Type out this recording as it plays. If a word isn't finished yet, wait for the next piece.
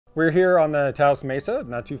We're here on the Taos Mesa,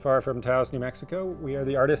 not too far from Taos, New Mexico. We are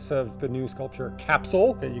the artists of the new sculpture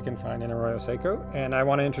Capsule that you can find in Arroyo Seco. And I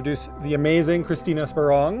want to introduce the amazing Christina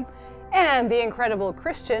Sporrong. And the incredible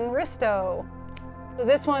Christian Ristow. So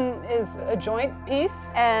this one is a joint piece,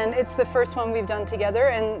 and it's the first one we've done together.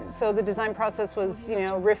 And so the design process was,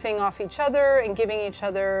 riffing off each other and giving each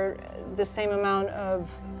other the same amount of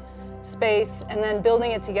space, and then building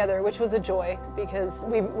it together, which was a joy because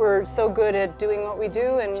we were so good at doing what we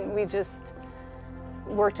do, and we just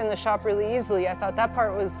worked in the shop really easily. I thought that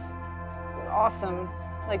part was awesome,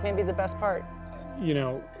 like maybe the best part.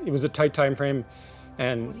 It was a tight time frame,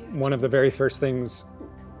 and one of the very first things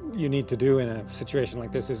you need to do in a situation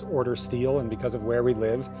like this is order steel, and because of where we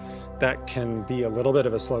live, that can be a little bit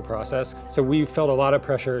of a slow process. So we felt a lot of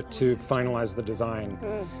pressure to finalize the design.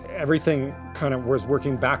 Everything kind of was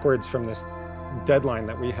working backwards from this deadline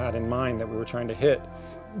that we had in mind that we were trying to hit.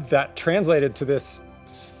 That translated to this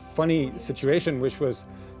funny situation, which was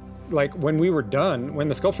like when we were done, when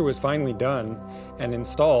the sculpture was finally done and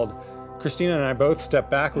installed, Christina and I both stepped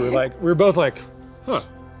back. We were both like, huh.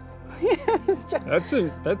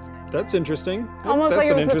 That's interesting. Almost that's like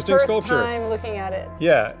it was an interesting the first sculpture. time looking at it.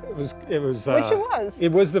 Yeah, it was. Which it was.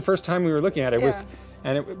 It was the first time we were looking at it.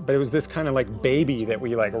 Yeah. But it was this kind of like baby that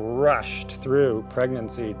we like rushed through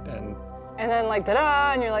pregnancy and then like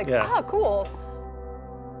ta-da, and you're like, ah, cool.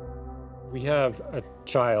 We have a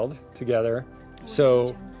child together,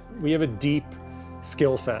 so we have a deep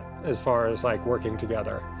skill set as far as like working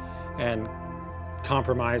together and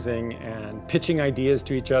compromising and pitching ideas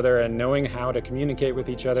to each other and knowing how to communicate with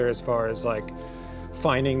each other as far as like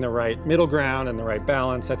finding the right middle ground and the right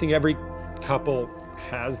balance. I think every couple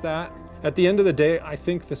has that. At the end of the day, I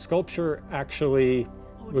think the sculpture actually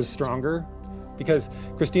was stronger because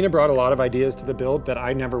Christina brought a lot of ideas to the build that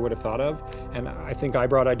I never would have thought of, and I think I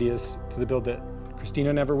brought ideas to the build that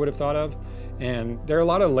Christina never would have thought of. And there are a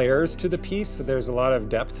lot of layers to the piece, so there's a lot of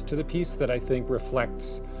depth to the piece that I think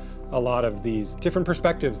reflects a lot of these different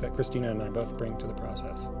perspectives that Christina and I both bring to the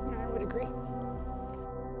process. I would agree.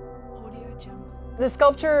 The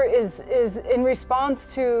sculpture is in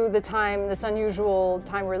response to the time, this unusual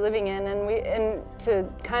time we're living in, and to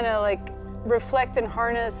kind of like reflect and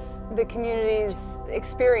harness the community's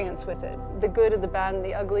experience with it, the good and the bad and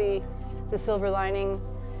the ugly, the silver lining.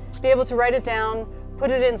 Be able to write it down, put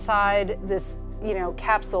it inside this,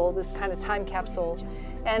 capsule, this kind of time capsule,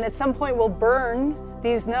 and at some point we'll burn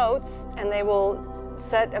these notes, and they will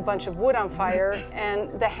set a bunch of wood on fire,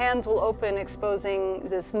 and the hands will open, exposing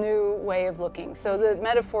this new way of looking. So the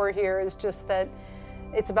metaphor here is just that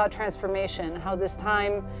it's about transformation, how this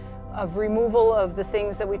time of removal of the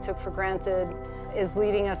things that we took for granted is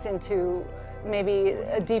leading us into maybe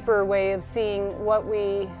a deeper way of seeing what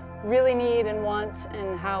we really need and want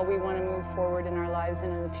and how we want to move forward in our lives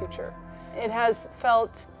and in the future. It has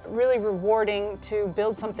felt really rewarding to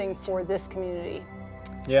build something for this community.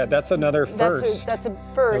 Yeah, that's another first. That's a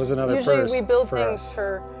first. That was another Usually first we build for things us.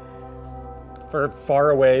 for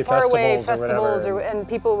far away festivals or whatever. and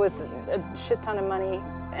people with a shit ton of money.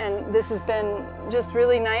 And this has been just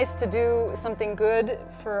really nice to do something good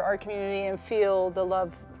for our community and feel the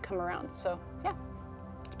love come around. So, yeah.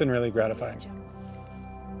 It's been really gratifying.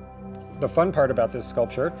 The fun part about this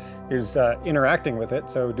sculpture is interacting with it.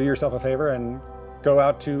 So do yourself a favor and go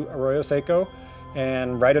out to Arroyo Seco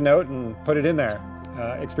and write a note and put it in there.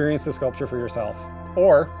 Experience the sculpture for yourself.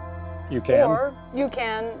 Or you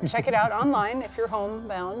can check it out online if you're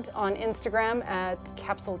homebound, on Instagram at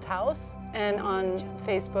Capsule Taos, and on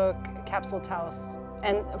Facebook, Capsule Taos.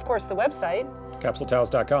 And of course the website,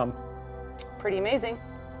 CapsuleTaos.com. pretty amazing.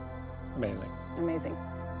 Amazing. Amazing.